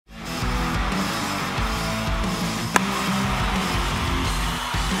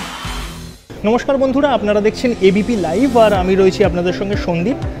নমস্কার বন্ধুরা, আপনারা দেখছেন এবিপি লাইভ আর আমি রয়েছি আপনাদের সঙ্গে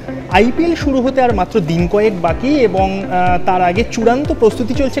সন্দীপ। আইপিএল শুরু হতে আর মাত্র দিন কয়েক বাকি এবং তার আগে চূড়ান্ত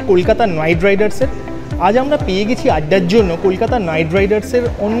প্রস্তুতি চলছে কলকাতা নাইট রাইডার্সের। আজ আমরা পেয়ে গেছি আড্ডার জন্য কলকাতা নাইট রাইডার্সের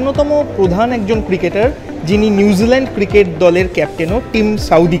অন্যতম প্রধান একজন ক্রিকেটার, যিনি নিউজিল্যান্ড ক্রিকেট দলের ক্যাপ্টেনও, টিম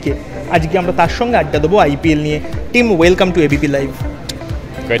সাউদিকে। আজকে আমরা তার সঙ্গে আড্ডা দেবো আইপিএল নিয়ে। Team, welcome to ABP live.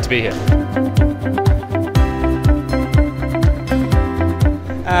 Great to be here.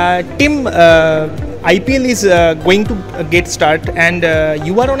 Tim, IPL is going to get start and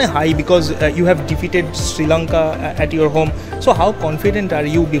you are on a high because you have defeated Sri Lanka at your home. So how confident are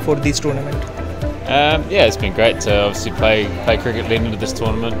you before this tournament? Yeah, it's been great to obviously play cricket leading into this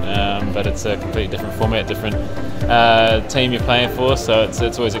tournament, but it's a completely different format, different team you're playing for, so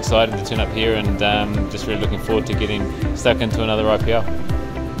it's always exciting to turn up here and just really looking forward to getting stuck into another IPL.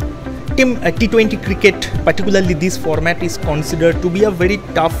 Tim, T20 cricket, particularly this format, is considered to be a very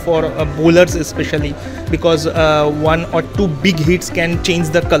tough for bowlers especially because one or two big hits can change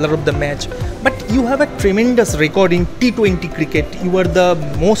the color of the match. But you have a tremendous record in T20 cricket. You are the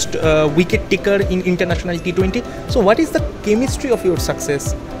most wicket taker in international T20. So what is the chemistry of your success?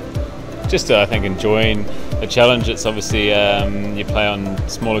 Just I think enjoying the challenge. It's obviously you play on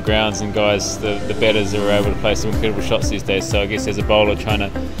smaller grounds and guys, the batters are able to play some incredible shots these days. So I guess as a bowler trying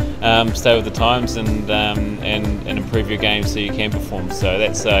to stay with the times and improve your game so you can perform. So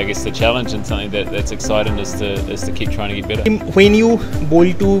that's I guess the challenge and something that's exciting is to keep trying to get better. When you bowl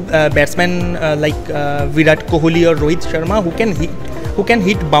to batsmen like Virat Kohli or Rohit Sharma who can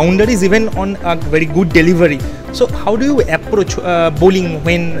hit boundaries even on a very good delivery. So how do you approach bowling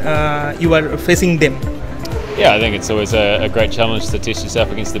when you are facing them? Yeah, I think it's always a great challenge to test yourself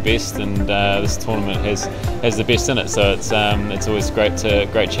against the best, and this tournament has the best in it. So it's always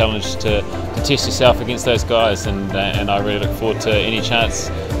great challenge to test yourself against those guys, and I really look forward to any chance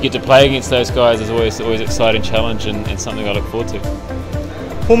you get to play against those guys. Is always exciting challenge and something I look forward to.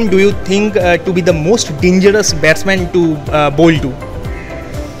 Whom do you think to be the most dangerous batsman to bowl to?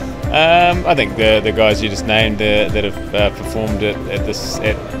 I think the guys you just named that have performed at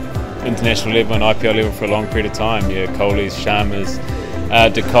international level and IPL level for a long period of time. Yeah, Kohli's, Sharma's,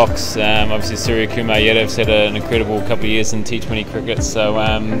 De Kock's, obviously Suryakumar Yadav's had an incredible couple of years in T20 cricket. So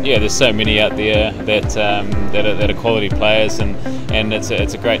yeah, there's so many out there that are quality players, and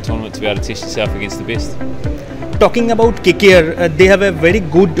it's a great tournament to be able to test yourself against the best. Talking about KKR, they have a very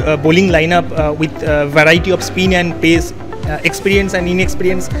good bowling lineup with variety of spin and pace, experience and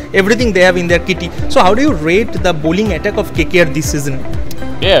inexperience, everything they have in their kitty. So how do you rate the bowling attack of KKR this season?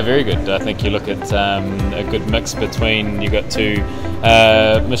 Yeah, very good. I think you look at a good mix between, you got two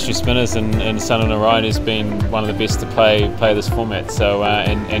mystery spinners and Sun and Orion, who's been one of the best to play this format. So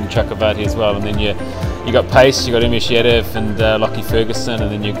and Chakravarti as well, and then you got pace, you got Umesh Yadav and Lockie Ferguson, and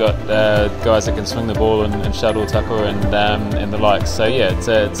then you got guys that can swing the ball and Shardul Thakur and the likes. So yeah,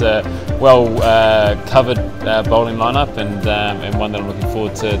 it's a well covered bowling lineup and one that I'm looking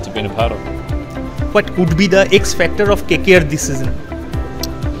forward to being a part of. What could be the X factor of KKR this season?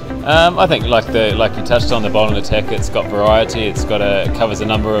 I think like you touched on, the bowling attack, it's got variety, it covers a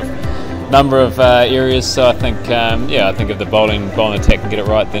number of areas. So I think I think if the bowling attack can get it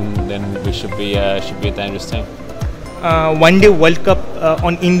right, then we should be a dangerous team. One day World Cup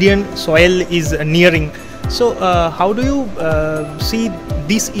on Indian soil is nearing. So how do you see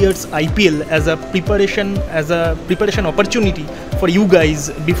this year's IPL as a preparation opportunity for you guys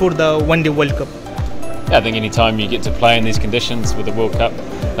before the One Day World Cup? I think any time you get to play in these conditions with the World Cup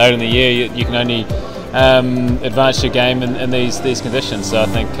later in the year, you can only advance your game in these conditions. So I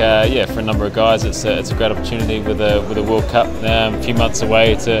think for a number of guys, it's a great opportunity with a World Cup a few months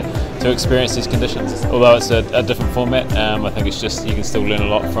away to experience these conditions. Although it's a different format, I think it's just you can still learn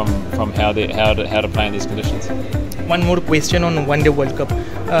a lot from how to play in these conditions. One more question on One Day World Cup.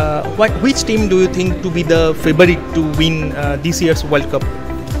 Which team do you think to be the favorite to win this year's World Cup?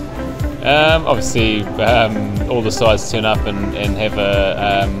 Obviously, all the sides turn up and have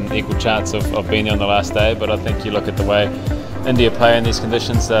a equal chance of being there on the last day. But I think you look at the way India play in these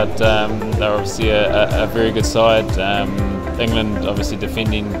conditions, that they're obviously a very good side. England obviously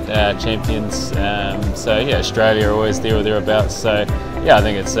defending champions. So yeah, Australia are always there or thereabouts. So yeah, I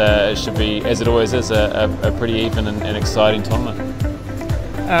think it should be, as it always is, a pretty even and exciting tournament.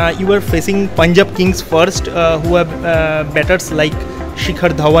 You were facing Punjab Kings first, who have batters like Shikhar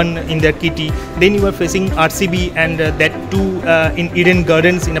Dhawan in their kitty. Then you were facing RCB and that too in Eden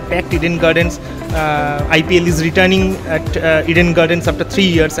Gardens, in a packed Eden Gardens. IPL is returning at Eden Gardens after 3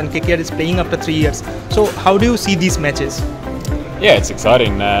 years and KKR is playing after 3 years. So how do you see these matches? Yeah, it's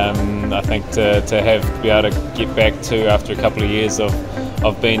exciting. I think to be able to get back to, after a couple of years of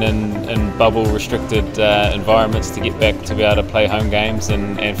I've been in bubble restricted environments to get back to be able to play home games,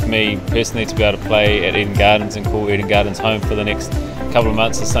 and for me personally to be able to play at Eden Gardens and call Eden Gardens home for the next couple of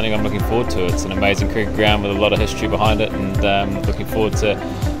months is something I'm looking forward to. It's an amazing cricket ground with a lot of history behind it, and looking forward to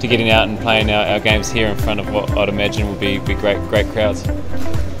getting out and playing our games here in front of what I'd imagine will be great crowds.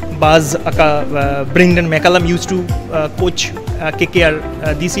 Buzz, Brendan McCullum used to coach KKR.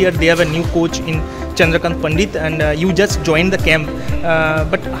 This year they have a new coach in Chandrakant Pandit, and you just joined the camp.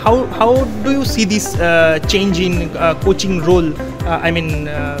 But how do you see this change in coaching role?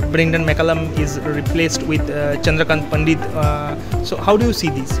 Brendan McCullum is replaced with Chandrakant Pandit. So how do you see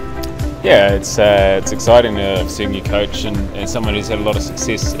this? Yeah, it's exciting to see a new coach and someone who's had a lot of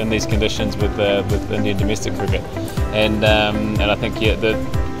success in these conditions with Indian domestic cricket, and I think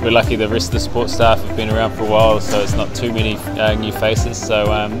we're lucky the rest of the support staff have been around for a while, so it's not too many new faces. So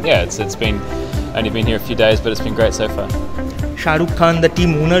it's been only been here a few days, but it's been great so far. Shahrukh Khan, the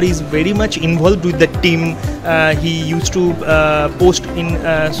team owner, is very much involved with the team. He used to post in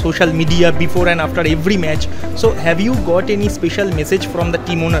social media before and after every match. So have you got any special message from the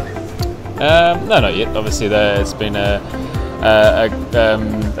team owner? No, not yet. Obviously, it's been a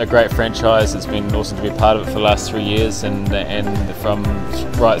great franchise. It's been awesome to be part of it for the last 3 years, and from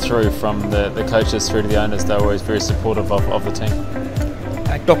right through from the coaches through to the owners, they're always very supportive of the team.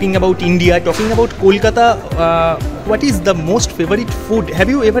 Talking about India, talking about Kolkata, what is the most favorite food? Have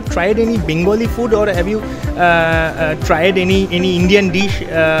you ever tried any Bengali food, or have you tried any Indian dish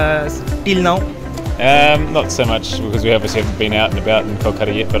till now? Not so much, because we obviously haven't been out and about in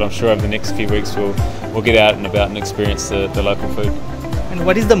Kolkata yet, but I'm sure over the next few weeks we'll get out and about and experience the local food. And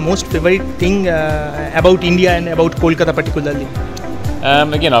what is the most favorite thing about India and about Kolkata particularly?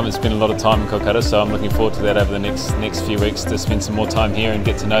 Again, I haven't spent a lot of time in Kolkata, so I'm looking forward to that over the next few weeks, to spend some more time here and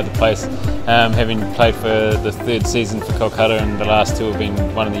get to know the place. Having played for the 3rd season for Kolkata, and the last 2 have been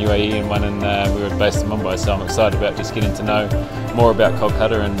one in the UAE and one in we were based in Mumbai, so I'm excited about just getting to know more about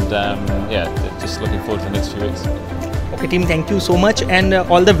Kolkata, and just looking forward to the next few weeks. Okay team, thank you so much, and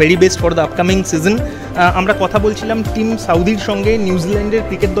all the very best for the upcoming season. আমরা কথা বলছিলাম team সাউদির সঙ্গে, নিউজিল্যান্ডের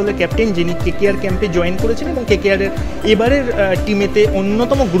cricket দলের captain, যিনি KKR ক্যাম্পে join করেছেন এবং কেকেআরের এবারের টিমেতে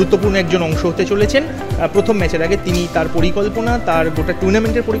অন্যতম গুরুত্বপূর্ণ একজন অংশ হতে চলেছেন। প্রথম ম্যাচের আগে তিনি তার পরিকল্পনা, তার গোটা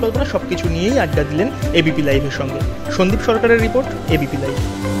টুর্নামেন্টের পরিকল্পনা সব কিছু নিয়েই আড্ডা দিলেন এবিপি লাইভের সঙ্গে। সন্দীপ সরকারের রিপোর্ট, এবিপি লাইভ।